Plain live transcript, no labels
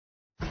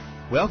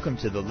Welcome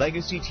to the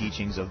legacy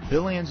teachings of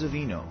Bill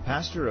Anzavino,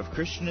 pastor of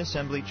Christian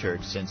Assembly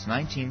Church since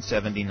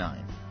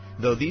 1979.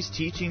 Though these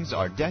teachings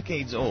are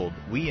decades old,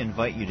 we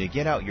invite you to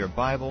get out your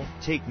Bible,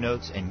 take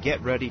notes, and get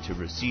ready to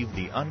receive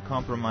the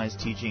uncompromised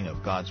teaching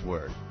of God's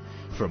Word.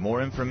 For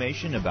more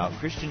information about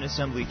Christian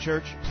Assembly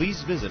Church,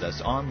 please visit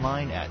us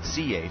online at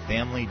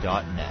cafamily.net.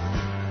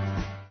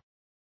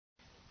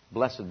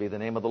 Blessed be the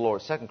name of the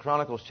Lord. 2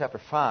 Chronicles chapter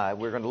 5,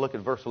 we're going to look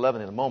at verse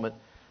 11 in a moment.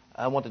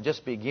 I want to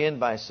just begin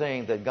by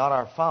saying that God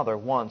our Father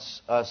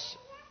wants us,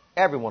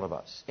 every one of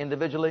us,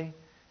 individually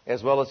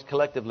as well as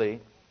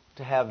collectively,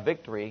 to have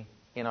victory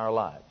in our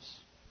lives.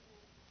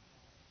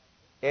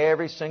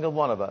 Every single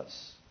one of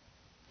us,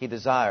 He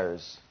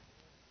desires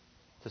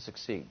to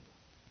succeed.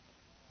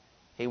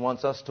 He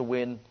wants us to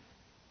win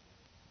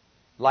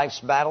life's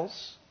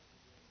battles.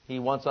 He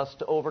wants us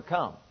to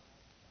overcome,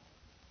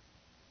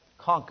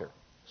 conquer,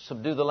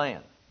 subdue the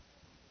land,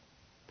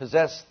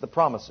 possess the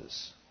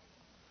promises,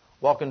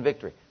 walk in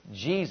victory.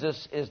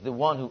 Jesus is the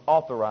one who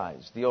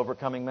authorized the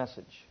overcoming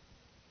message.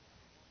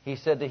 He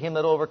said, to him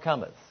that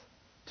overcometh,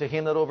 to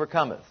him that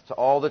overcometh, to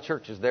all the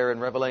churches there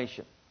in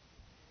Revelation.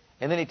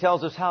 And then He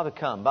tells us how to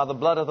come, by the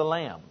blood of the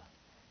Lamb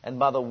and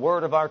by the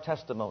word of our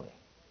testimony.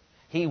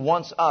 He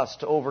wants us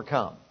to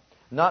overcome,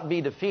 not be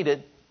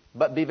defeated,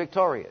 but be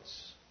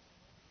victorious.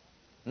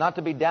 Not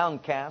to be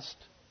downcast,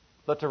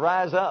 but to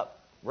rise up,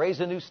 raise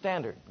a new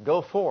standard,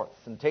 go forth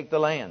and take the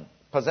land,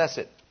 possess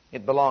it.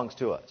 It belongs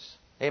to us.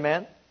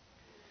 Amen?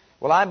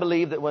 Well, I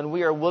believe that when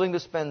we are willing to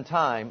spend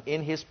time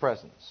in His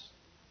presence,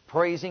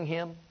 praising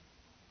Him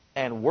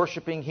and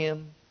worshiping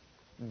Him,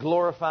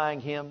 glorifying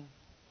Him,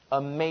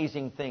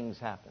 amazing things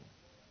happen.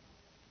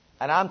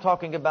 And I'm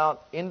talking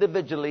about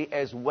individually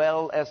as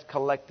well as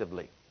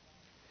collectively.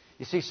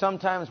 You see,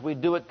 sometimes we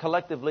do it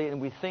collectively and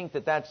we think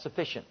that that's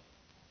sufficient,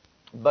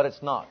 but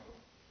it's not.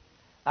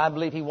 I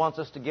believe He wants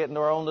us to get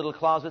into our own little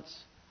closets,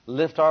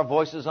 lift our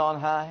voices on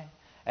high,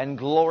 and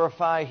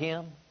glorify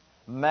Him,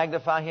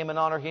 magnify Him and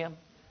honor Him.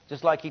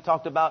 Just like He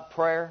talked about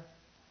prayer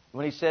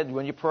when He said,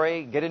 when you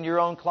pray, get in your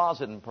own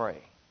closet and pray.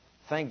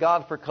 Thank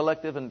God for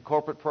collective and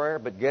corporate prayer,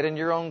 but get in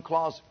your own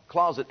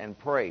closet and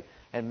pray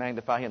and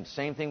magnify Him.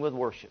 Same thing with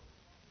worship.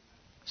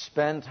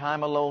 Spend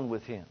time alone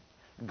with Him,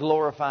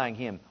 glorifying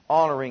Him,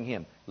 honoring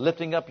Him,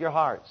 lifting up your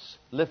hearts,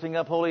 lifting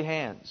up holy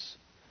hands,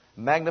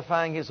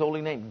 magnifying His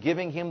holy name,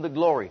 giving Him the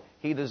glory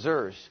He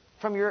deserves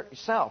from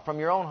yourself, from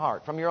your own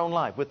heart, from your own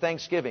life, with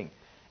thanksgiving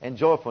and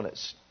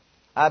joyfulness.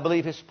 I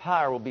believe His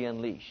power will be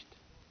unleashed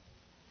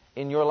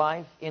in your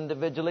life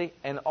individually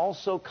and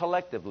also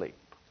collectively.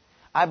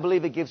 I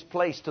believe it gives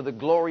place to the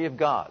glory of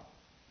God.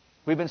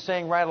 We've been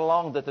saying right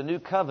along that the new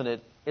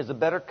covenant is a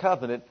better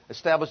covenant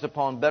established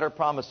upon better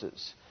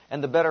promises.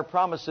 And the better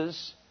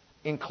promises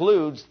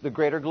includes the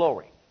greater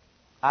glory.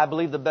 I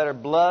believe the better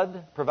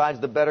blood provides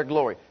the better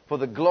glory. For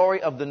the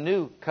glory of the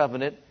new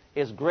covenant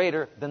is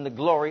greater than the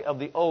glory of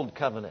the old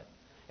covenant.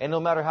 And no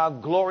matter how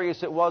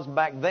glorious it was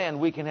back then,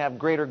 we can have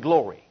greater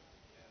glory.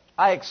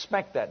 I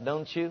expect that,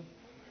 don't you?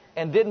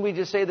 And didn't we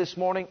just say this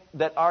morning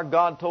that our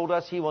God told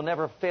us He will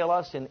never fail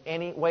us in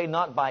any way,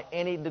 not by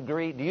any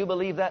degree? Do you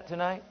believe that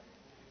tonight?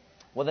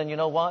 Well, then you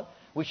know what?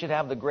 We should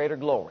have the greater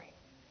glory.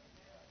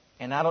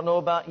 And I don't know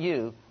about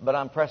you, but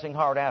I'm pressing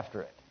hard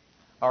after it.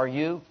 Are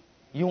you?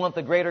 You want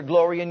the greater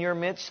glory in your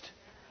midst?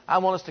 I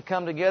want us to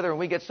come together and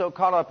we get so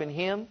caught up in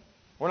Him.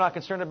 We're not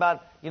concerned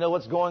about,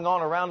 what's going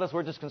on around us.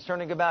 We're just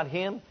concerned about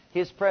Him,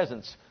 His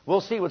presence.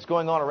 We'll see what's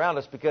going on around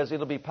us because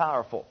it'll be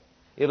powerful.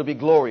 It'll be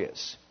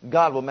glorious.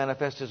 God will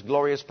manifest His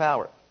glorious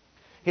power.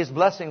 His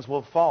blessings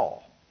will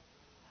fall.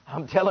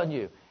 I'm telling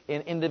you,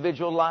 in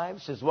individual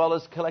lives as well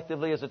as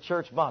collectively as a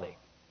church body,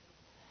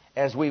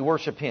 as we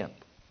worship Him.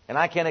 And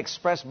I can't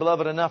express,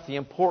 beloved, enough the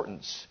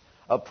importance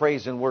of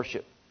praise and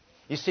worship.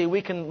 You see,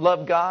 we can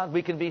love God.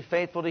 We can be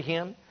faithful to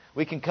Him.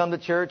 We can come to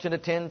church and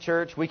attend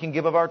church. We can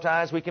give of our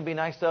tithes. We can be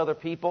nice to other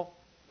people.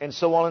 And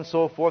so on and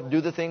so forth. Do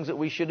the things that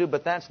we should do.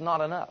 But that's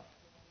not enough.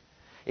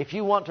 If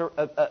you want to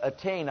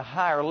attain a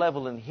higher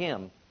level in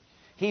Him,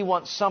 He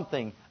wants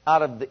something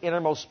out of the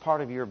innermost part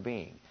of your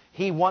being.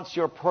 He wants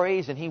your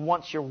praise and He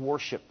wants your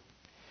worship.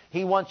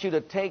 He wants you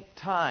to take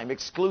time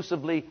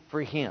exclusively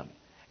for Him.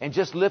 And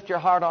just lift your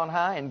heart on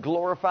high and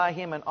glorify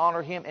Him and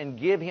honor Him and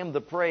give Him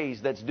the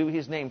praise that's due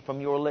His name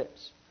from your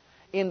lips.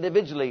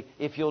 Individually,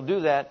 if you'll do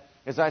that,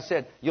 as I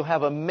said, you'll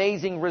have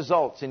amazing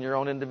results in your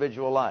own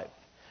individual life.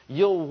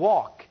 You'll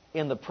walk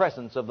in the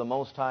presence of the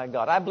Most High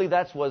God. I believe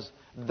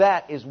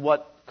that is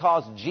what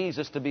caused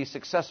Jesus to be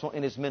successful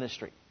in His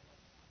ministry.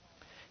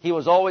 He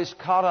was always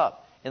caught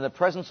up in the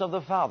presence of the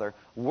Father,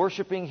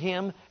 worshiping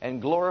Him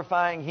and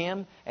glorifying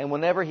Him. And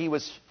whenever He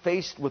was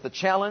faced with a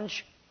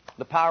challenge,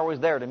 the power was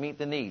there to meet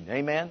the need.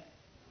 Amen?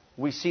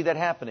 We see that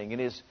happening in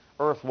His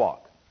earth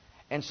walk.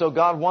 And so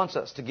God wants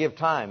us to give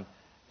time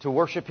to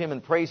worship Him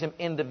and praise Him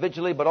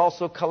individually, but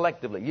also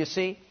collectively. You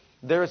see,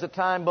 there is a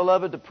time,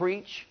 beloved, to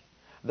preach.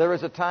 There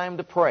is a time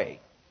to pray.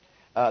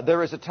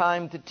 There is a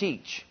time to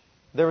teach.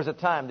 There is a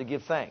time to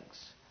give thanks.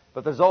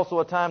 But there's also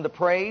a time to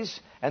praise,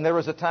 and there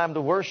is a time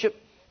to worship,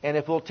 And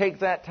if we'll take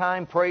that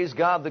time, praise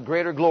God, the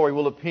greater glory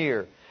will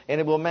appear and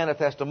it will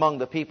manifest among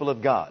the people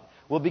of God.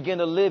 We'll begin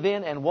to live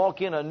in and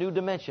walk in a new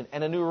dimension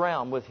and a new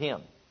realm with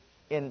Him.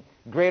 In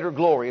greater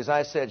glory, as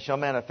I said, shall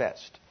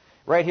manifest.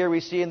 Right here we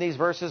see in these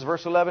verses,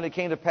 verse 11, it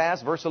came to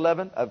pass, verse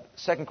 11 of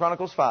 2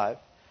 Chronicles 5,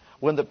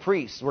 when the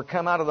priests were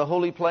come out of the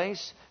holy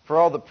place, for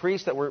all the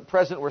priests that were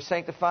present were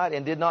sanctified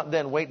and did not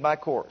then wait by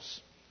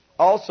course.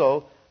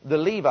 Also, the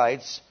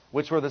Levites,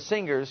 which were the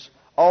singers,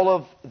 all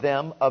of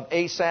them of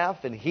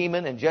Asaph and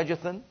Heman and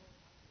Jeduthun,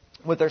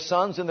 with their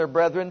sons and their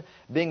brethren,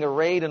 being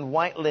arrayed in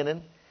white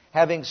linen,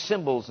 having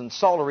cymbals and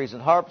psalteries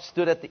and harps,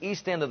 stood at the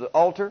east end of the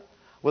altar,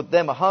 with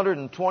them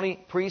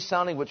 120 priests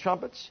sounding with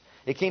trumpets.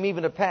 It came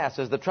even to pass,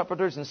 as the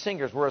trumpeters and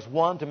singers were as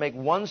one, to make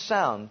one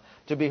sound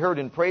to be heard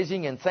in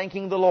praising and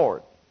thanking the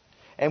Lord.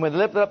 And when they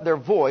lifted up their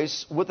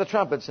voice with the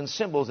trumpets and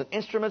cymbals and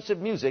instruments of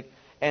music,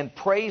 and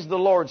praised the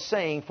Lord,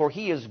 saying, For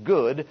He is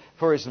good,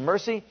 for His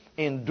mercy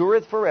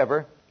endureth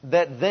forever,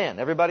 that then,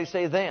 everybody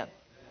say then.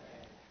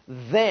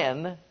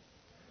 Then,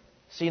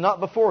 see, not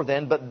before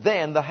then, but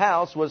then the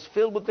house was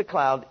filled with the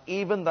cloud,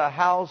 even the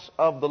house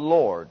of the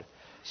Lord,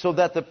 so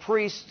that the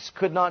priests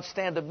could not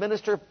stand to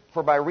minister,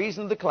 for by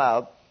reason of the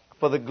cloud,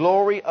 for the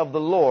glory of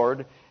the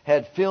Lord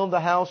had filled the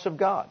house of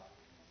God.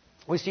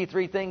 We see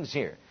three things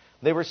here.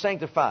 They were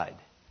sanctified.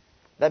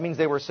 That means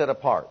they were set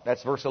apart.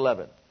 That's verse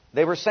 11.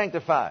 They were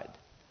sanctified.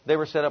 They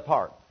were set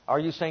apart. Are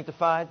you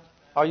sanctified?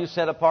 Are you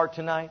set apart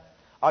tonight?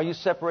 Are you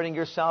separating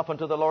yourself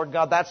unto the Lord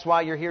God? That's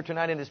why you're here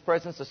tonight in His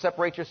presence, to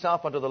separate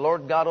yourself unto the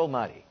Lord God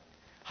Almighty.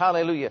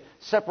 Hallelujah.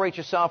 Separate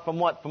yourself from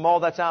what? From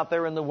all that's out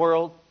there in the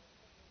world.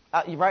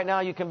 Right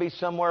now you can be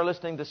somewhere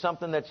listening to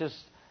something that's just,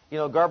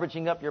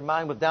 garbaging up your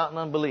mind with doubt and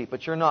unbelief.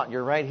 But you're not.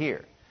 You're right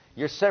here.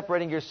 You're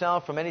separating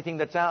yourself from anything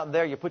that's out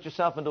there. You put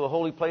yourself into a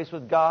holy place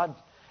with God,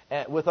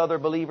 with other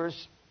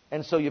believers.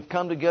 And so you've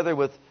come together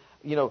with,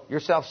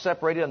 yourself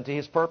separated unto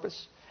His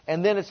purpose.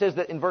 And then it says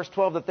that in verse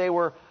 12 that they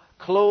were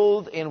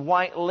clothed in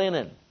white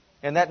linen.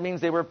 And that means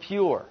they were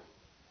pure.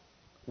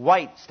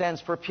 White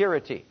stands for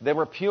purity. They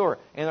were pure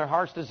in their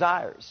heart's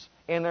desires,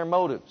 in their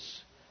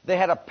motives. They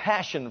had a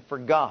passion for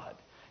God.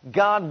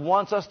 God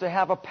wants us to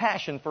have a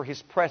passion for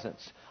His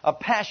presence, a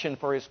passion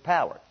for His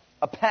power,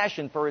 a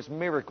passion for His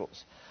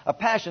miracles, a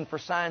passion for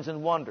signs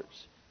and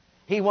wonders.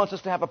 He wants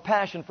us to have a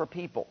passion for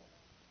people.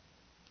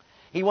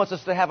 He wants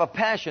us to have a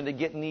passion to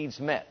get needs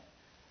met,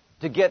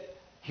 to get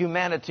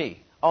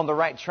humanity on the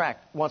right track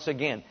once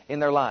again in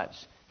their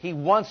lives. He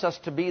wants us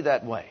to be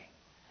that way.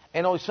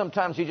 And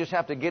sometimes you just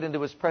have to get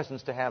into His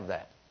presence to have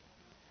that.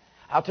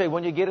 I'll tell you,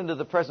 when you get into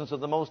the presence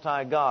of the Most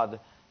High God,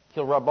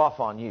 He'll rub off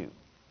on you.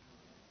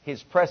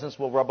 His presence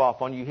will rub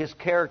off on you. His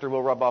character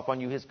will rub off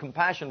on you. His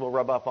compassion will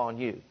rub off on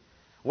you.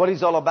 What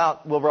He's all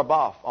about will rub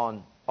off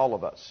on all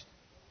of us.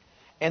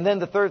 And then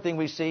the third thing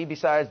we see,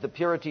 besides the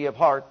purity of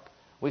heart,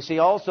 we see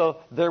also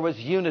there was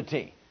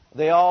unity.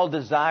 They all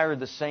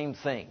desired the same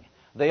thing.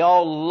 They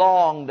all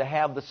longed to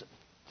have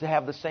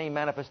the same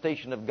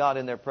manifestation of God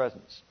in their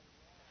presence.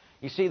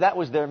 You see, that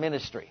was their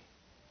ministry.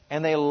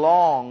 And they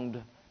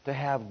longed to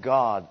have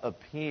God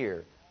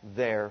appear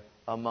there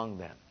among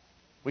them.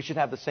 We should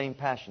have the same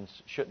passions,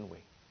 shouldn't we?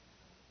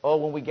 Oh,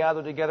 when we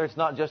gather together, it's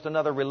not just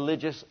another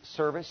religious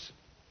service.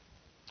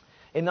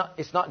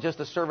 It's not just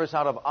a service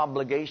out of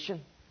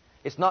obligation.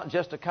 It's not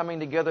just a coming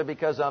together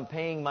because I'm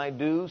paying my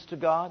dues to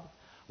God.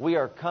 We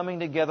are coming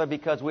together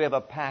because we have a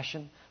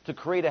passion to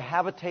create a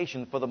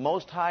habitation for the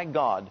Most High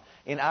God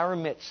in our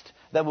midst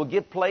that will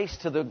give place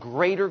to the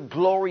greater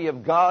glory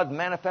of God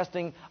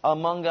manifesting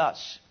among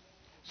us,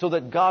 so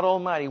that God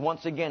Almighty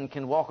once again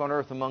can walk on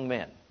earth among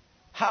men.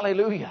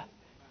 Hallelujah!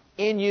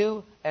 In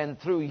you and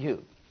through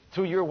you,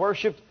 through your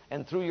worship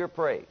and through your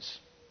praise.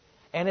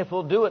 And if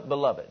we'll do it,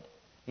 beloved,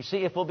 you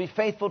see, if we'll be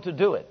faithful to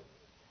do it,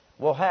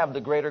 we'll have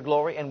the greater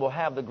glory and we'll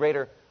have the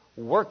greater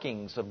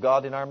workings of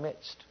God in our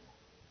midst.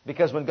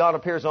 Because when God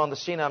appears on the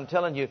scene, I'm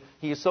telling you,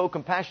 He is so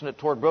compassionate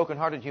toward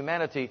broken-hearted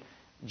humanity.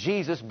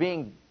 Jesus,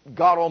 being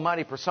God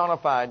Almighty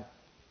personified,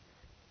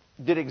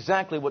 did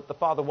exactly what the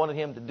Father wanted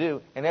Him to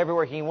do. And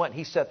everywhere He went,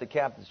 He set the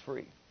captives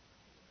free.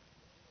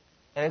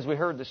 And as we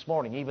heard this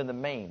morning, even the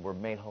maimed were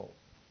made whole.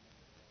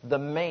 The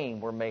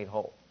maimed were made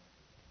whole.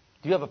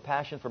 Do you have a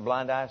passion for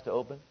blind eyes to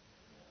open?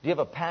 Do you have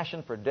a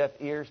passion for deaf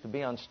ears to be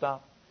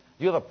unstopped?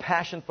 Do you have a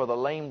passion for the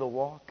lame to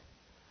walk?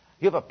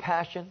 Do you have a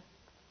passion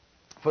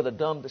for the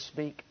dumb to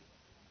speak?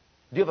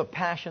 Do you have a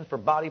passion for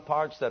body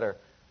parts that are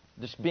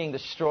just being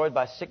destroyed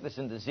by sickness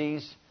and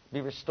disease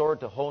be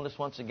restored to wholeness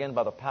once again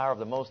by the power of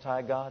the Most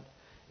High God?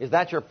 Is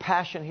that your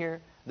passion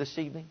here this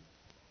evening?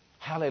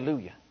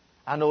 Hallelujah.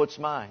 I know it's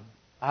mine.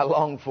 I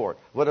long for it.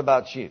 What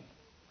about you?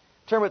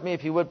 Turn with me,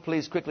 if you would,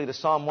 please, quickly to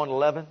Psalm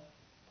 111.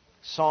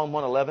 Psalm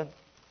 111.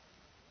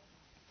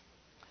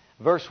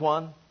 Verse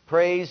 1.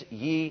 Praise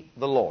ye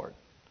the Lord.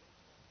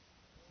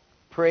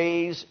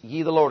 Praise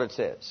ye the Lord, it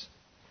says.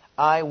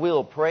 I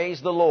will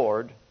praise the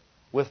Lord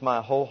with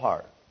my whole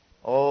heart.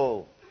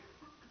 Oh,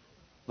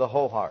 the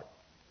whole heart.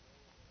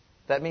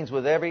 That means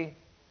with every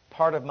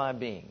part of my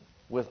being,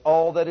 with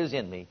all that is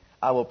in me,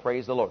 I will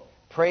praise the Lord.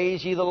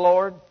 Praise ye the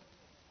Lord.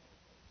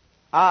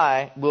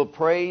 I will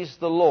praise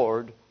the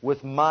Lord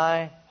with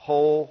my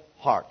whole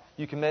heart.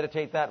 You can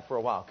meditate that for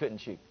a while,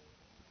 couldn't you?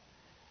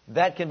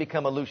 That can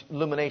become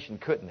illumination,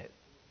 couldn't it?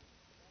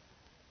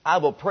 I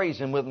will praise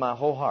Him with my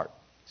whole heart.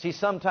 See,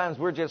 sometimes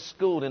we're just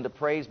schooled into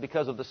praise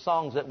because of the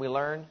songs that we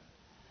learn.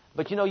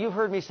 But you know, you've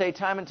heard me say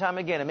time and time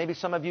again, and maybe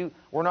some of you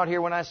were not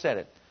here when I said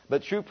it,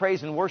 but true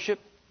praise and worship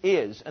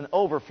is an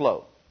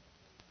overflow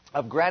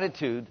of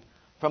gratitude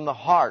from the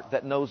heart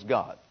that knows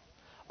God,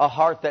 a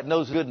heart that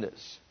knows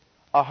goodness,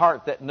 a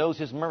heart that knows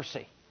His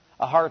mercy,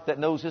 a heart that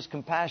knows His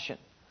compassion,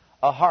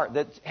 a heart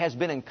that has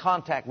been in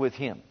contact with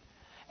Him.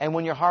 And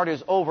when your heart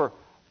is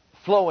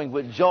overflowing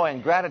with joy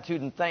and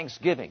gratitude and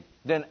thanksgiving,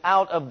 then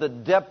out of the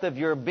depth of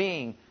your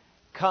being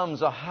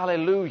comes a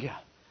hallelujah.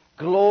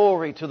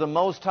 Glory to the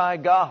Most High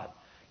God.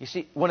 You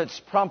see, when it's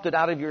prompted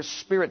out of your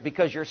spirit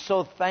because you're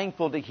so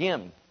thankful to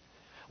Him,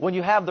 when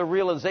you have the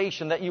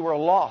realization that you were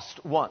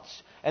lost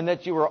once and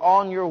that you were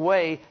on your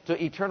way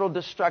to eternal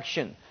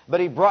destruction, but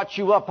He brought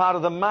you up out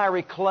of the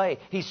miry clay.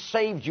 He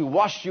saved you,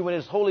 washed you in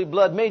His holy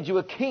blood, made you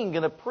a king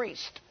and a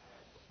priest,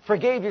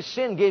 forgave your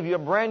sin, gave you a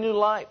brand new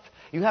life.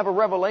 You have a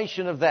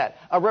revelation of that,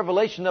 a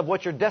revelation of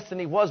what your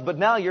destiny was, but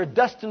now you're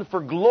destined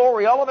for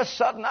glory. All of a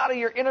sudden, out of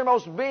your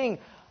innermost being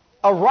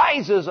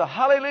arises a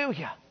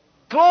hallelujah.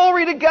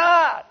 Glory to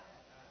God.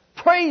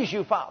 Praise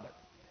you, Father.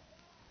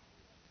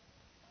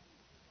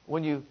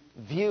 When you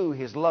view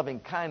His loving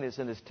kindness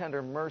and His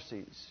tender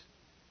mercies,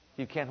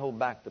 you can't hold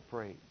back the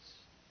praise.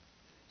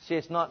 See,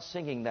 it's not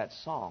singing that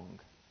song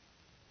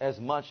as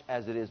much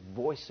as it is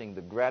voicing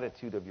the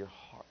gratitude of your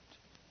heart.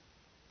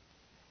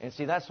 And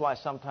see, that's why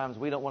sometimes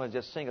we don't want to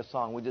just sing a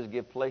song. We just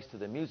give place to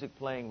the music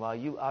playing while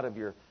you, out of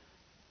your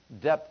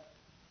depth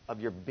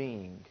of your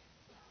being,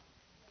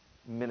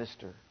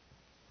 minister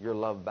your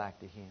love back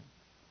to Him.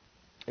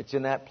 It's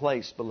in that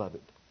place,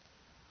 beloved,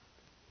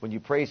 when you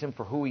praise Him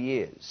for who He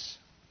is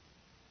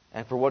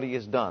and for what He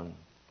has done,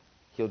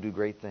 He'll do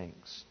great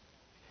things.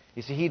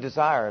 You see, He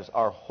desires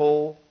our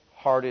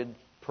wholehearted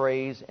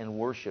praise and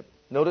worship.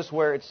 Notice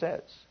where it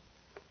says,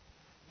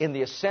 in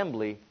the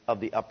assembly of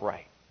the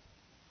upright.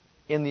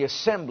 In the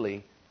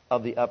assembly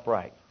of the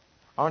upright.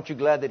 Aren't you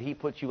glad that He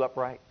put you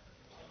upright?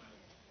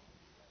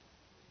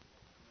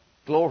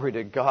 Glory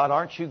to God.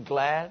 Aren't you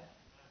glad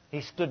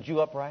He stood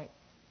you upright?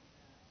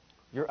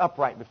 You're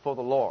upright before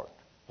the Lord.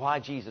 Why?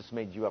 Jesus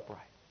made you upright.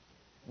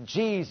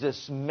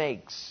 Jesus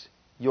makes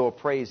your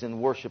praise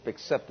and worship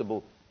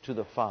acceptable to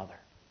the Father.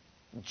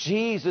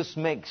 Jesus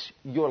makes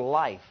your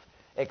life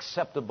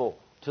acceptable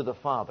to the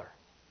Father.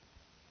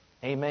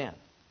 Amen.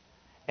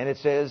 And it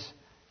says,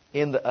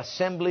 in the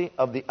assembly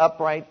of the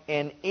upright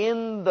and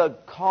in the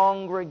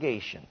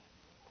congregation.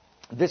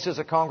 This is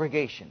a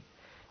congregation.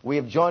 We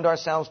have joined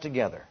ourselves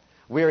together.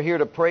 We are here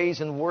to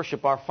praise and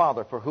worship our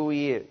Father for who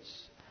He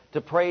is. To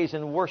praise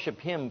and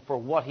worship Him for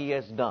what He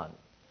has done.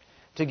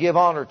 To give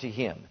honor to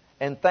Him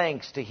and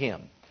thanks to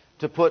Him.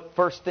 To put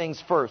first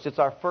things first. It's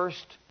our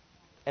first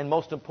and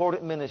most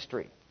important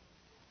ministry.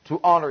 To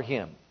honor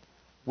Him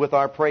with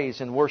our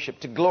praise and worship.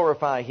 To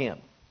glorify Him.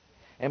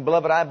 And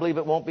beloved, I believe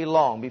it won't be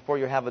long before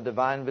you have a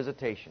divine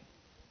visitation.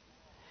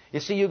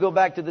 You see, you go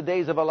back to the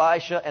days of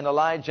Elisha and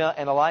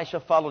Elisha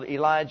followed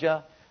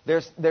Elijah.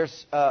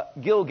 There's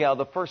Gilgal,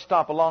 the first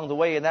stop along the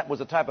way, and that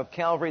was a type of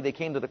Calvary. They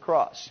came to the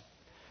cross.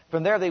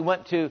 From there they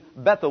went to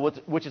Bethel,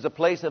 which is a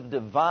place of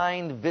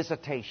divine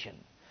visitation.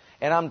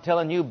 And I'm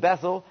telling you,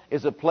 Bethel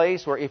is a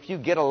place where if you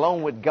get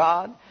alone with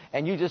God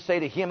and you just say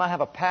to Him, I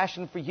have a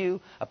passion for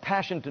you, a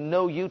passion to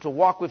know you, to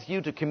walk with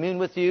you, to commune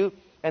with you,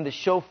 and to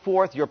show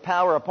forth your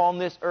power upon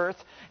this earth,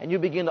 and you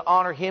begin to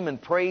honor Him and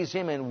praise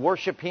Him and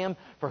worship Him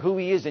for who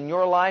He is in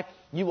your life,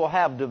 you will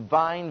have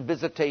divine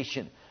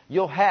visitation.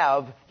 You'll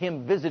have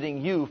Him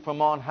visiting you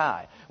from on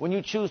high. When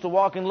you choose to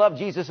walk in love,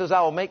 Jesus says,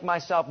 I will make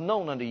myself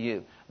known unto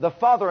you. The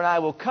Father and I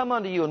will come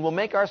unto you and will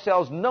make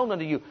ourselves known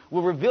unto you.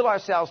 We'll reveal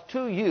ourselves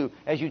to you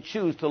as you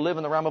choose to live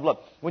in the realm of love.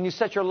 When you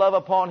set your love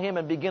upon Him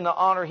and begin to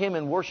honor Him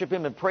and worship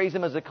Him and praise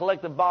Him as a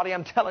collective body,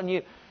 I'm telling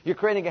you, you're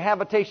creating a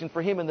habitation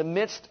for Him in the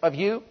midst of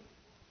you.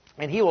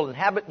 And He will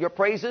inhabit your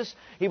praises.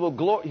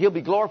 He'll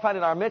be glorified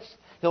in our midst.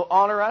 He'll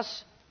honor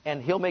us.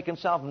 And He'll make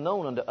Himself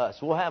known unto us.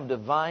 We'll have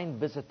divine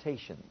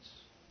visitations.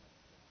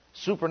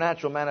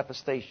 Supernatural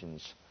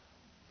manifestations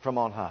from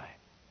on high.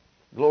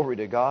 Glory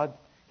to God.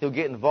 He'll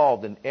get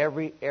involved in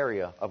every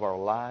area of our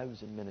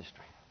lives and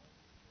ministry.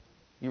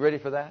 You ready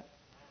for that?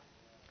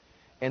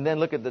 And then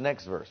look at the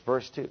next verse.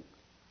 Verse 2.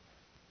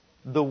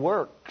 The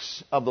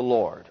works of the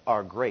Lord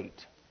are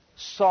great,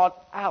 sought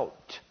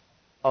out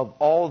of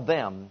all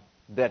them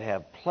that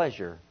have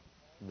pleasure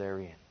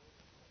therein.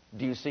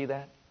 Do you see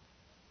that?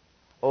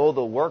 Oh,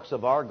 the works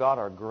of our God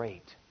are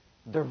great.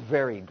 They're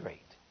very great.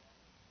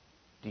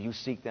 Do you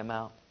seek them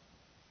out?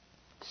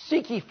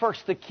 Seek ye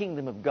first the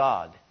kingdom of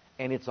God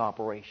and its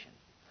operation.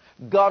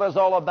 God is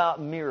all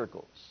about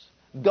miracles.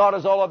 God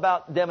is all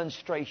about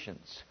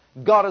demonstrations.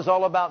 God is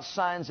all about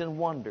signs and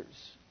wonders.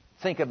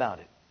 Think about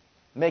it.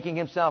 Making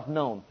Himself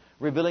known.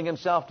 Revealing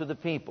Himself to the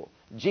people.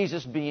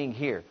 Jesus being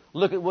here.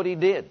 Look at what He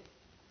did.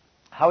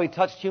 How He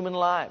touched human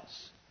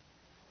lives.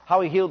 How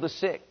He healed the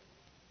sick,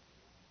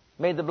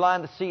 made the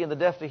blind to see and the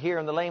deaf to hear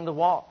and the lame to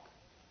walk.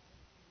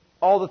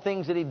 All the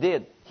things that He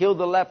did. Healed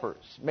the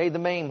lepers, made the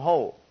maimed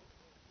whole.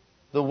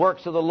 The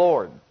works of the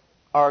Lord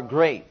are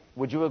great.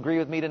 Would you agree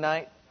with me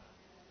tonight?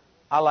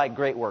 I like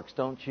great works,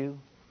 don't you?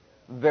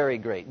 Very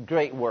great.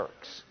 Great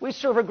works. We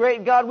serve a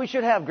great God. We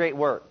should have great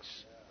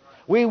works.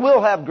 We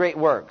will have great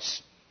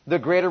works. The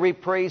greater we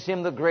praise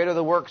Him, the greater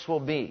the works will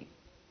be.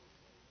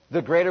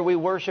 The greater we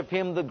worship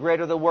Him, the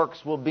greater the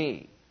works will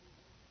be.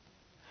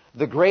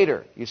 The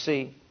greater, you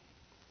see,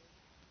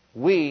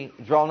 we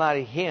draw nigh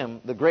to Him,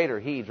 the greater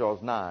He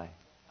draws nigh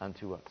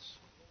unto us.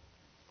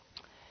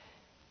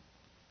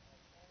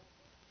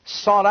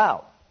 Sought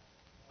out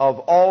of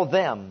all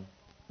them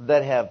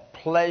that have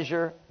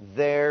pleasure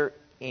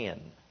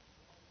therein.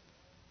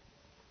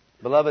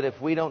 Beloved, if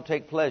we don't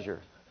take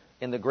pleasure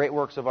in the great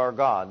works of our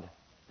God,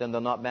 then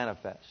they'll not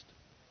manifest.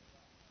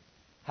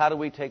 How do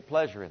we take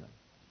pleasure in them?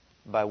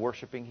 By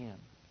worshiping Him.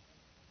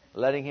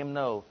 Letting Him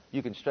know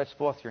you can stretch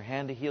forth your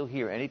hand to heal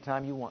here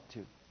anytime you want to.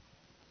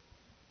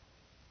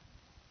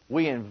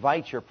 We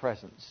invite your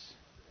presence.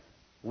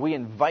 We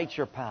invite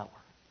your power.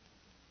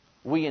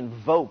 We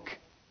invoke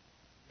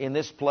in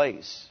this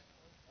place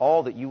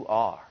all that you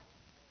are.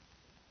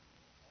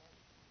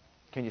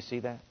 Can you see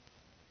that?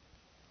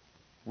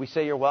 We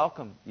say you're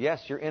welcome.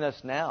 Yes, you're in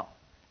us now.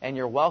 And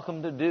you're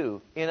welcome to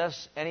do in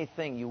us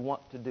anything you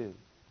want to do.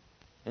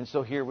 And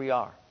so here we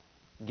are,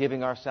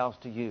 giving ourselves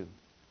to you,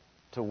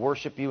 to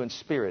worship you in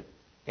spirit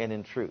and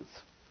in truth.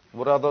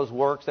 What are those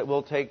works that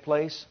will take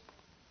place?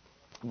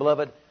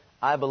 Beloved,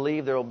 I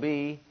believe there will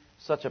be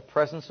such a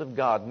presence of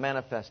God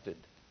manifested.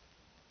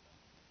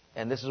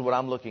 And this is what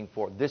I'm looking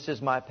for. This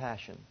is my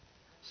passion.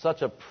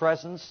 Such a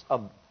presence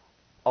of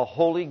a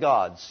holy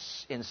God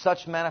in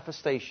such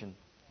manifestation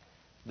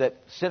that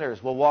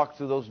sinners will walk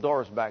through those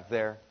doors back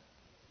there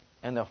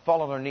and they'll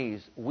fall on their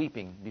knees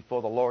weeping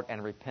before the Lord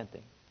and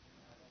repenting.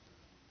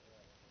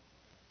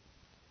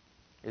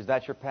 Is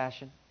that your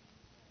passion?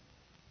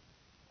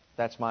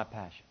 That's my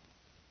passion.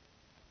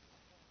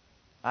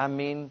 I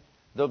mean,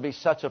 there'll be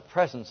such a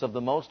presence of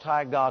the Most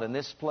High God in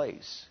this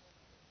place.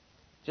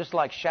 Just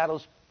like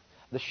shadows,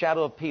 the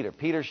shadow of Peter,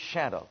 Peter's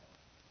shadow.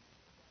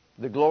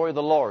 The glory of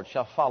the Lord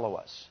shall follow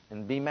us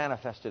and be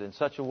manifested in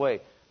such a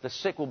way. The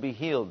sick will be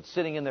healed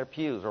sitting in their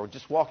pews or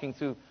just walking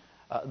through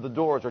the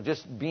doors or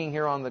just being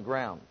here on the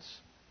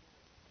grounds.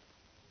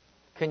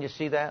 Can you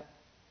see that?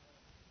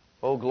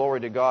 Oh,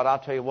 glory to God. I'll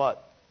tell you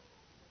what.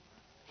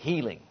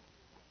 Healing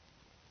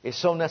is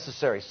so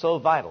necessary, so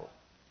vital.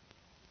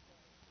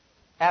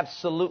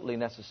 Absolutely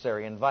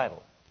necessary and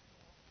vital.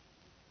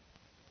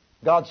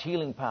 God's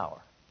healing power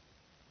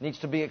needs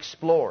to be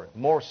explored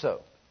more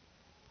so.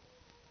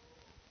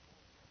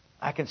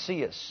 I can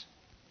see us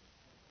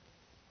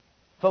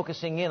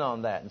focusing in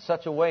on that in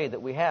such a way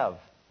that we have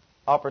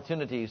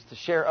opportunities to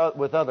share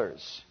with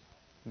others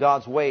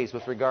God's ways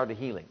with regard to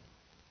healing.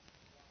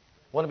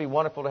 Wouldn't it be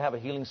wonderful to have a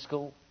healing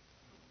school?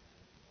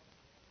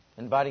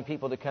 Inviting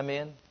people to come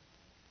in?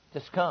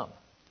 Just come.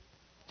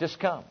 Just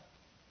come.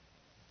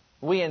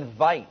 We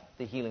invite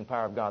the healing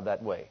power of God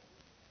that way.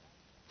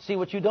 See,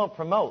 what you don't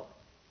promote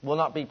will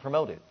not be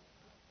promoted.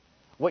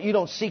 What you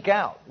don't seek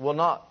out will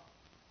not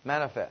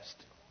manifest.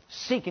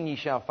 Seek and ye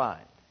shall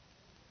find.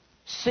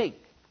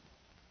 Seek.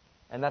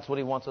 And that's what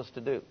He wants us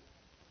to do.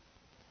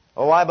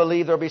 Oh, I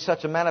believe there will be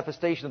such a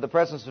manifestation of the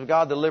presence of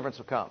God, deliverance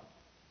will come.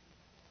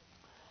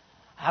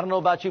 I don't know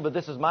about you, but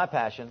this is my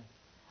passion.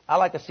 I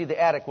like to see the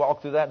addict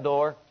walk through that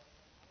door,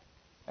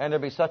 and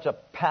there'll be such a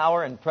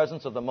power and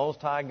presence of the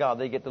Most High God,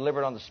 they get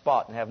delivered on the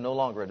spot and have no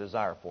longer a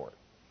desire for it.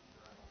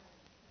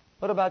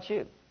 What about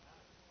you?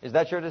 Is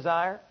that your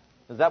desire?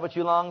 Is that what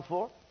you long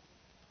for?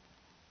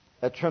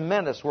 A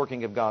tremendous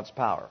working of God's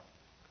power.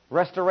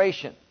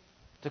 Restoration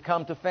to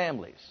come to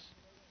families.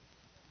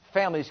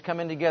 Families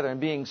coming together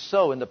and being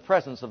so in the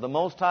presence of the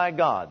Most High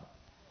God.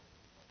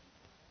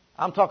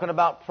 I'm talking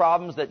about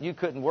problems that you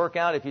couldn't work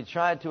out if you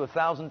tried to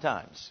 1,000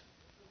 times.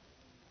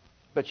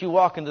 But you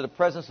walk into the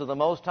presence of the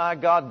Most High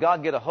God,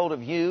 God get a hold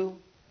of you.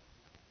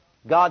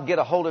 God get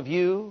a hold of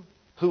you,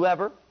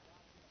 whoever.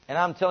 And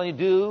I'm telling you,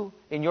 do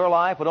in your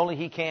life what only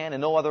He can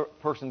and no other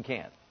person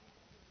can.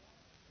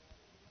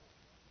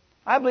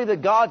 I believe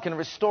that God can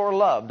restore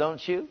love,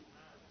 don't you?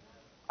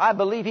 I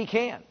believe He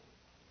can.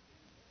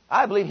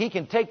 I believe He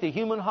can take the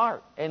human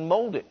heart and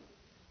mold it,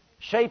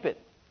 shape it,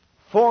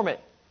 form it.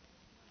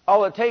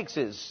 All it takes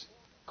is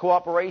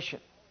cooperation.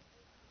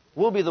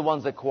 We'll be the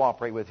ones that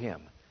cooperate with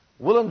Him.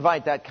 We'll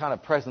invite that kind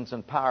of presence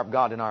and power of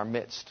God in our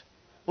midst.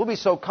 We'll be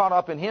so caught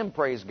up in Him,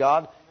 praise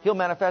God, He'll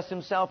manifest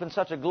Himself in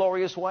such a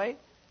glorious way.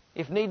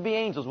 If need be,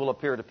 angels will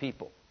appear to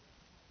people.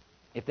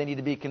 If they need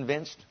to be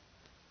convinced,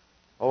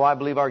 oh, I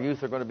believe our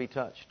youth are going to be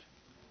touched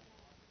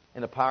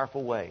in a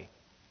powerful way.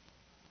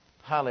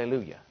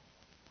 Hallelujah.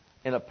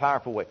 In a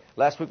powerful way.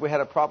 Last week we had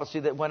a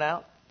prophecy that went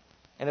out,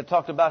 and it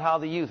talked about how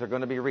the youth are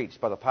going to be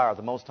reached by the power of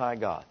the Most High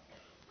God.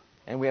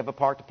 And we have a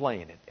part to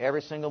play in it.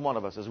 Every single one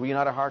of us, as we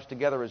unite our hearts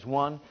together as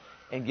one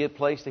and give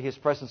place to His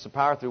presence and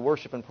power through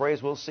worship and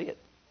praise, we'll see it.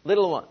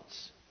 Little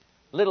ones.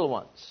 Little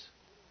ones.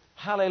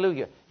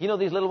 Hallelujah. You know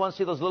these little ones?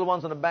 See those little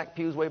ones in the back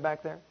pews way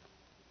back there?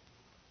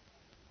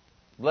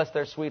 Bless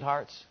their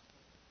sweethearts.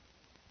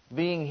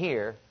 Being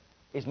here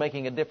is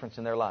making a difference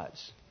in their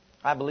lives.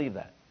 I believe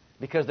that.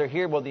 Because they're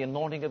here where the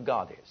anointing of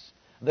God is.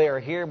 They are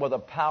here where the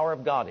power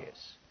of God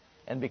is.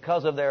 And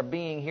because of their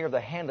being here,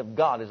 the hand of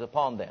God is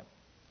upon them.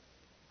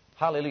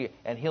 Hallelujah.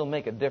 And He'll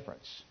make a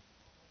difference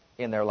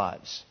in their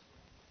lives.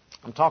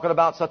 I'm talking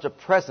about such a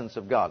presence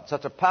of God,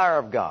 such a power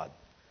of God.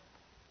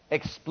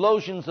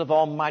 Explosions of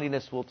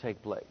almightiness will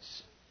take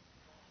place.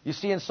 You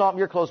see in Psalm,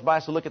 you're close by,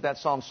 so look at that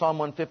Psalm, Psalm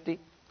 150,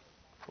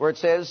 where it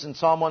says in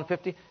Psalm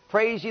 150,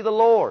 praise ye the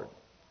Lord.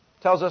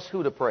 Tells us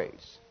who to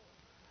praise.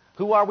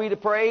 Who are we to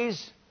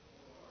praise?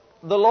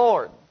 The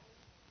Lord.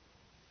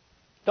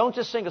 Don't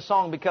just sing a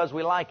song because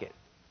we like it.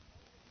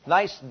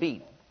 Nice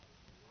beat.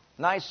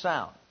 Nice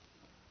sound.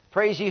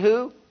 Praise ye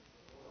who?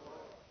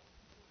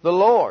 The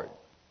Lord.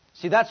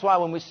 See, that's why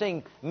when we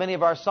sing many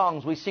of our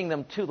songs, we sing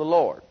them to the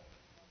Lord.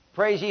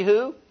 Praise ye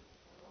who?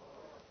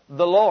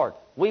 The Lord.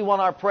 We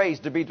want our praise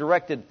to be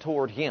directed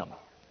toward Him.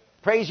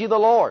 Praise ye the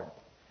Lord.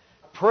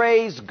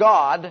 Praise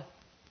God.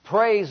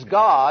 Praise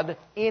God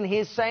in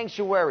His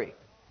sanctuary.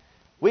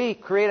 We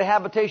create a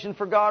habitation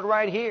for God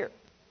right here.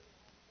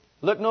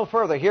 Look no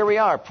further. Here we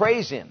are.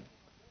 Praise Him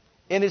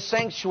in His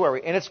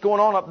sanctuary. And it's going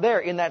on up there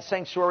in that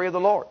sanctuary of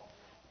the Lord.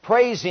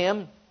 Praise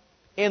Him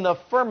in the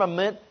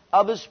firmament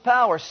of His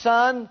power.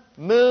 Sun,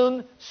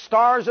 moon,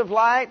 stars of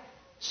light,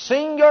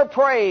 sing your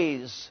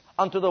praise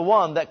unto the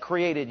one that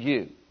created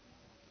you.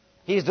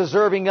 He's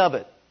deserving of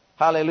it.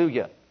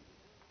 Hallelujah.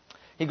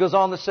 He goes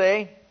on to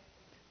say,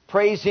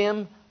 praise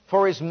Him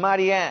for His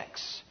mighty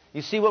acts.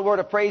 You see what we're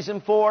to praise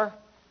Him for?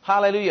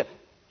 Hallelujah.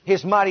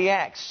 His mighty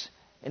acts.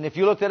 And if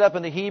you look that up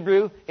in the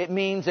Hebrew, it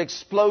means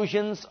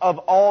explosions of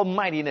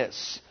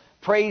almightiness.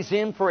 Praise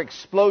Him for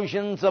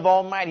explosions of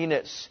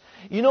almightiness.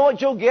 You know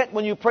what you'll get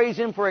when you praise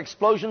Him for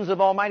explosions of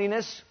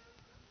almightiness?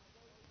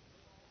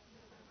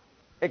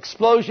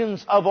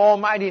 Explosions of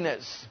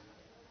almightiness.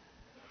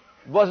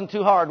 It wasn't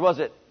too hard, was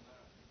it?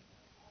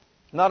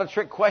 Not a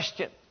trick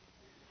question.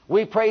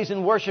 We praise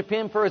and worship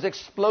Him for His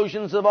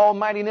explosions of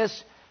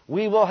almightiness.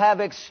 We will have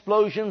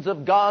explosions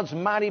of God's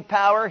mighty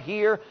power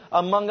here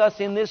among us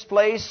in this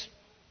place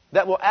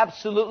that will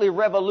absolutely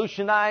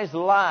revolutionize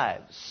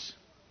lives.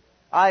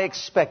 I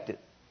expect it.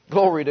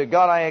 Glory to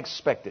God, I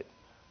expect it.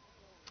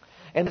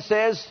 And it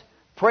says,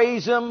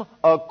 praise Him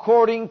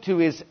according to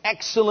His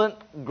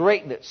excellent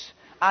greatness.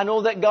 I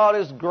know that God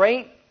is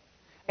great,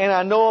 and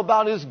I know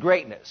about His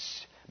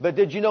greatness. But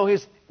did you know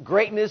His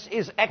greatness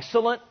is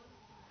excellent?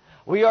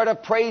 We are to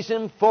praise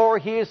Him for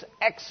His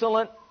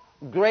excellent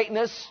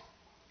greatness.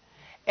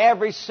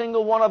 Every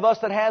single one of us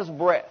that has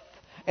breath.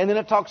 And then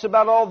it talks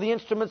about all the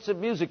instruments of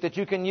music that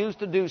you can use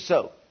to do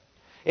so.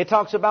 It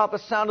talks about the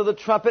sound of the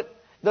trumpet,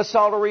 the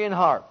psaltery and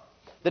harp,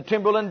 the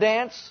timbrel and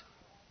dance,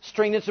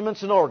 stringed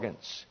instruments and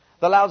organs,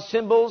 the loud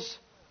cymbals,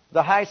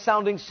 the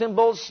high-sounding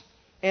cymbals,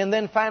 and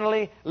then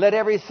finally, let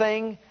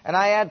everything, and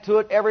I add to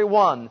it, every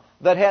one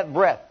that hath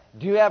breath.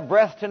 Do you have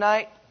breath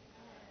tonight?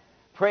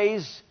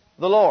 Praise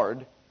the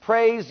Lord.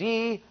 Praise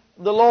ye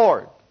the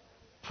Lord.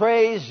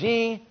 Praise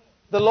ye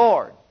the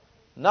Lord.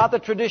 Not the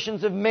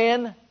traditions of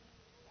men,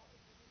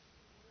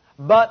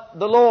 but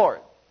the Lord.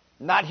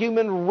 Not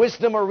human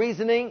wisdom or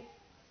reasoning,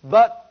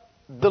 but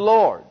the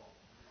Lord.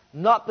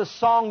 Not the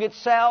song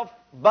itself,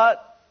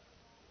 but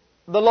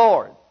the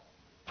Lord.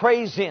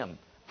 Praise Him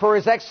for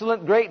His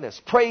excellent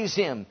greatness. Praise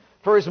Him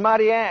for His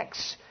mighty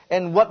acts.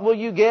 And what will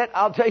you get?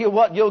 I'll tell you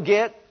what you'll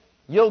get.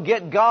 You'll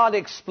get God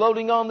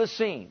exploding on the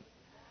scene.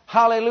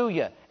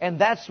 Hallelujah. And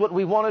that's what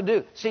we want to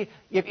do. See,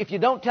 if you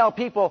don't tell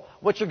people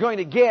what you're going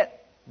to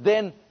get,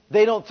 then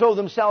they don't throw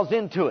themselves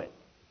into it.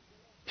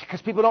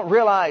 Because people don't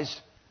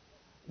realize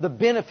the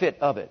benefit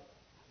of it.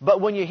 But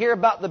when you hear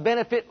about the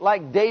benefit,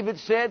 like David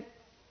said,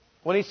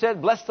 when he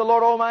said, bless the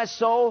Lord, O my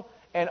soul,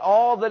 and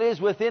all that is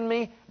within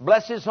me,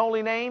 bless His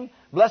holy name.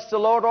 Bless the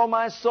Lord, O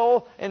my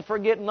soul, and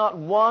forget not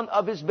one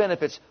of His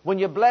benefits. When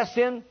you bless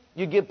Him,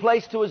 you give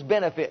place to His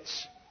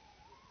benefits.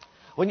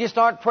 When you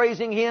start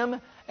praising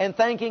Him and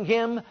thanking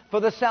Him for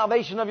the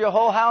salvation of your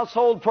whole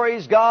household,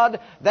 praise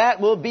God, that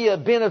will be a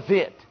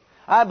benefit.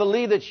 I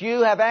believe that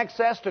you have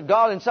access to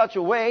God in such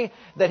a way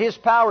that His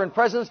power and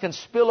presence can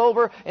spill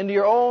over into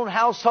your own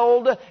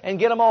household and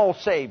get them all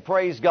saved.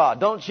 Praise God.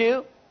 Don't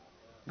you?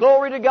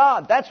 Glory to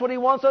God. That's what He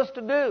wants us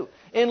to do.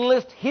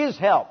 Enlist His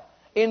help.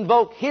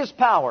 Invoke His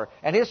power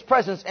and His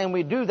presence. And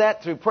we do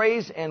that through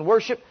praise and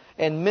worship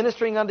and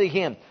ministering unto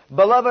Him.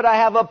 Beloved, I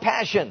have a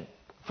passion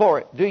for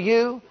it. Do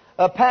you?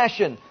 A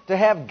passion to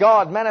have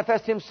God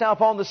manifest Himself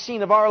on the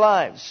scene of our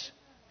lives.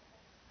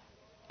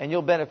 And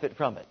you'll benefit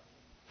from it.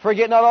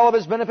 Forget not all of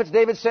His benefits,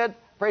 David said.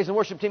 Praise and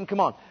worship Him.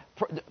 Come on.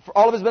 For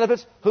all of His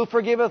benefits. Who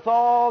forgiveth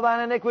all thine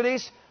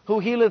iniquities. Who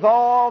healeth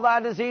all thy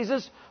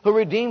diseases. Who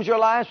redeems your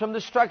lives from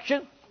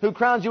destruction. Who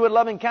crowns you with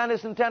loving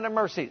kindness and tender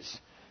mercies.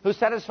 Who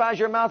satisfies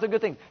your mouth with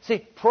good things.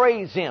 See,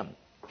 praise Him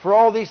for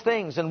all these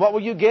things. And what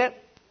will you get?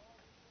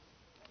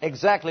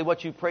 Exactly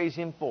what you praise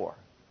Him for.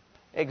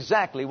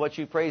 Exactly what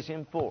you praise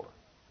Him for.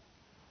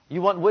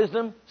 You want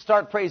wisdom?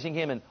 Start praising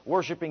Him and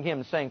worshiping Him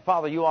and saying,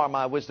 Father, You are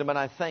my wisdom, and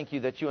I thank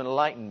You that You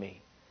enlighten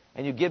me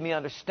and You give me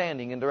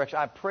understanding and direction.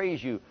 I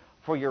praise You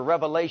for Your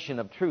revelation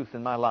of truth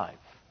in my life.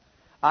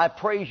 I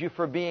praise You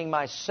for being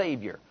my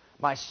Savior,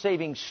 my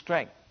saving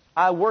strength.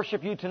 I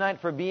worship You tonight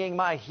for being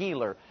my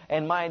healer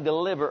and my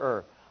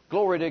deliverer.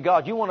 Glory to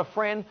God. You want a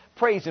friend?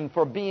 Praise Him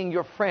for being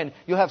your friend.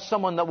 You'll have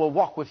someone that will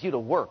walk with you to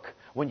work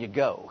when you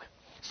go.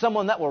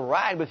 Someone that will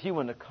ride with you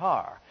in the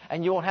car.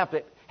 And you won't have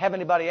to have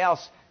anybody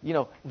else,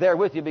 there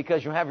with you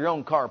because you have your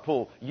own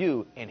carpool.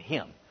 You and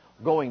Him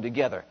going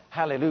together.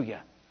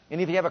 Hallelujah.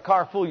 And if you have a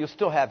car full, you'll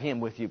still have Him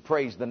with you.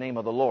 Praise the name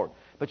of the Lord.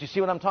 But you see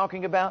what I'm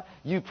talking about?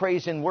 You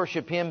praise and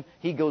worship Him.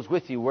 He goes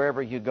with you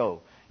wherever you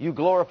go. You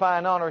glorify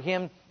and honor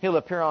Him. He'll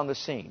appear on the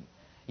scene.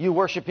 You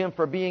worship Him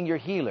for being your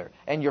healer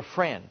and your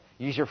friend.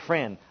 He's your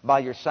friend by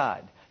your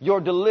side.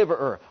 Your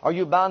deliverer. Are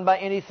you bound by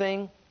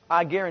anything?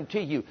 I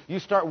guarantee you, you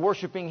start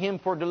worshiping Him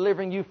for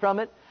delivering you from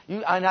it.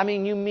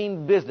 You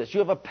mean business. You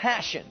have a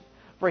passion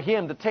for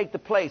Him to take the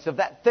place of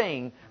that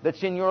thing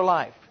that's in your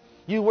life.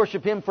 You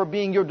worship Him for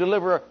being your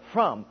deliverer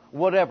from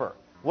whatever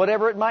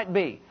it might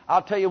be.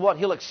 I'll tell you what,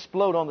 He'll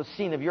explode on the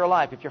scene of your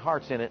life if your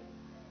heart's in it.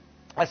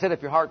 I said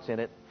if your heart's in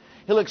it.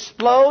 He'll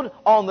explode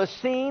on the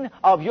scene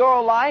of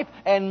your life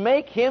and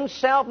make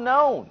Himself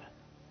known.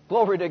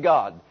 Glory to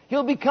God.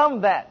 He'll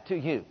become that to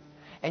you.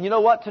 And you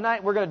know what?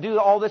 Tonight we're going to do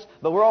all this,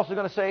 but we're also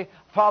going to say,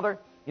 Father,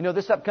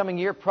 this upcoming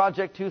year,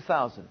 Project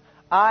 2000,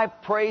 I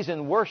praise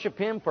and worship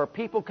Him for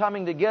people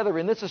coming together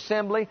in this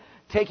assembly,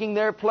 taking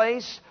their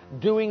place,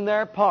 doing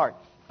their part,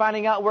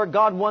 finding out where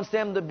God wants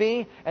them to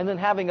be, and then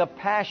having a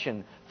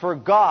passion for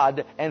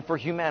God and for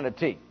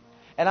humanity.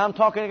 And I'm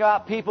talking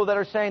about people that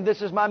are saying,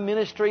 this is my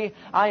ministry,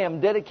 I am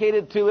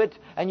dedicated to it,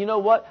 and you know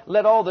what?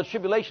 Let all the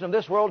tribulation of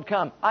this world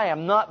come. I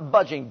am not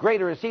budging.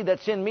 Greater is He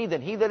that's in me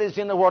than he that is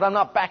in the world. I'm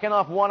not backing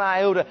off one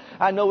iota.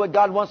 I know what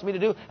God wants me to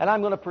do, and I'm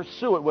going to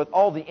pursue it with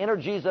all the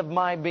energies of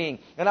my being.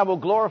 And I will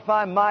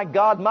glorify my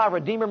God, my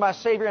Redeemer, my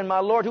Savior, and my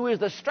Lord, who is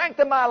the strength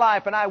of my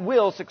life, and I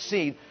will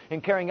succeed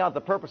in carrying out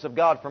the purpose of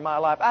God for my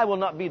life. I will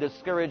not be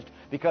discouraged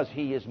because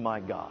He is my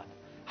God.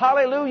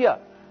 Hallelujah!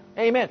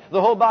 Amen. The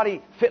whole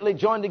body fitly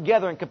joined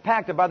together and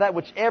compacted by that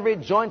which every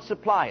joint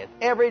supplieth.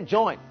 Every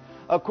joint,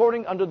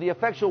 according unto the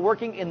effectual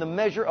working in the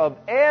measure of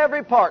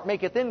every part,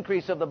 maketh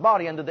increase of the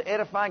body unto the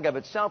edifying of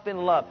itself in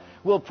love.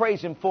 We'll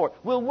praise Him for it.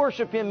 We'll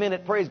worship Him in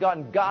it, praise God,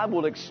 and God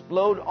will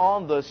explode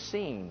on the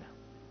scene.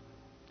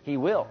 He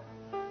will.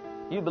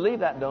 You believe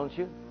that, don't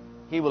you?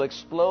 He will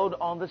explode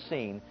on the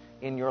scene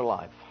in your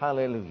life.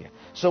 Hallelujah.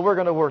 So we're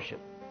going to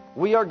worship.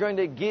 We are going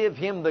to give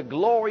Him the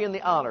glory and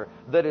the honor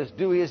that is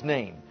due His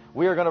name.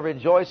 We are going to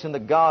rejoice in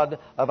the God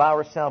of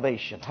our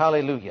salvation.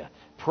 Hallelujah.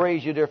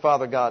 Praise You, dear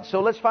Father God.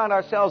 So let's find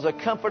ourselves a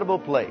comfortable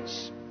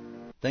place.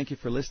 Thank you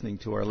for listening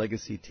to our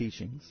legacy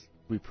teachings.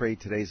 We pray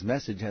today's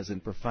message has a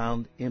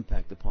profound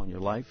impact upon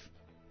your life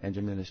and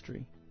your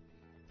ministry.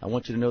 I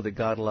want you to know that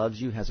God loves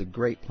you, has a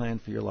great plan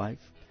for your life.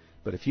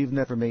 But if you've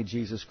never made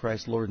Jesus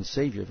Christ Lord and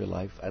Savior of your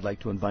life, I'd like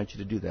to invite you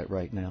to do that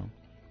right now.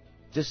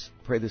 Just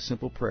pray this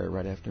simple prayer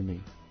right after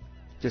me.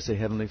 Just say,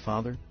 Heavenly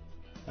Father,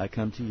 I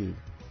come to You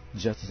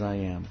just as I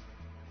am,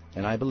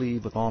 and I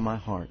believe with all my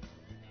heart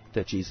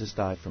that Jesus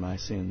died for my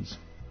sins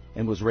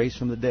and was raised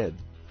from the dead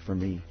for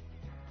me.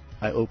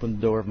 I open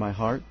the door of my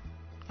heart.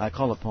 I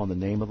call upon the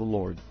name of the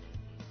Lord.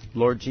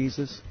 Lord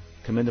Jesus,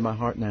 come into my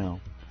heart now.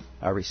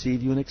 I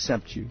receive You and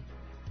accept You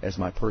as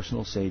my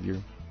personal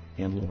Savior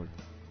and Lord.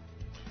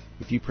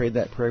 If you prayed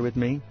that prayer with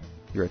me,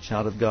 you're a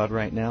child of God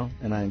right now,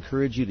 and I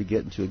encourage you to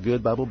get into a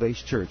good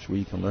Bible-based church where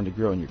you can learn to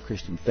grow in your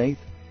Christian faith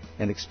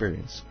and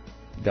experience.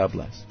 God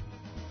bless.